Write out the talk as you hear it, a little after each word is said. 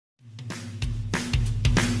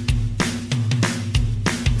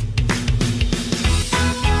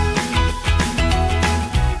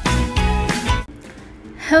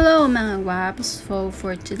Hello mga Gwapz! So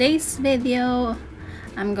for today's video,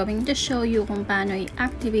 I'm going to show you kung paano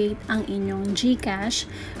i-activate ang inyong GCash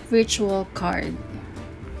virtual card.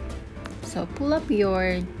 So pull up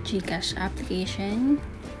your GCash application.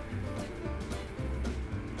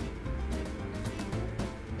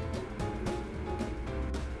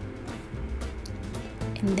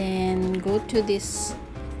 And then go to this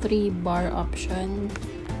 3-bar option.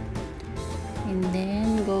 And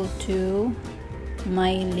then go to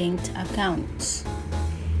my linked accounts,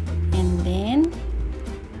 and then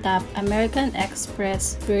tap American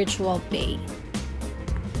Express Virtual Pay.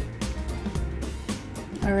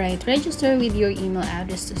 Alright, register with your email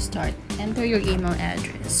address to start. Enter your email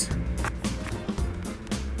address.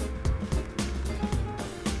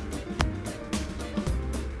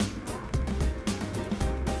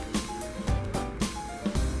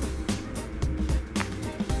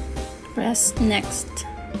 Press next.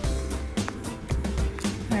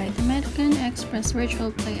 Alright, American Express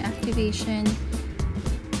Virtual Pay activation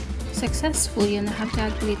successful. You have to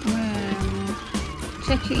activate more.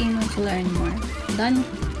 Check your email to learn more. Done.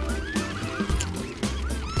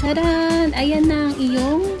 Tada! Ayan na ang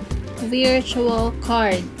iyong virtual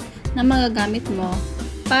card na magagamit mo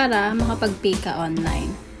para makapag-pay ka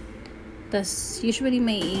online. Tas usually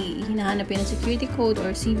may hinahanap yun ng security code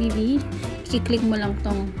or CVV. I-click mo lang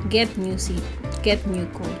tong get new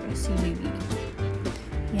code or CVV.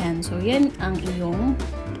 Yan. So, yan ang iyong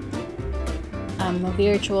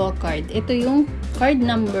virtual card. Ito yung card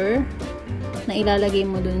number na ilalagay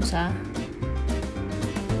mo dun sa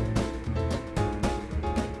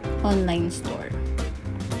online store.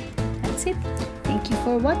 That's it. Thank you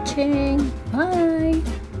for watching. Bye!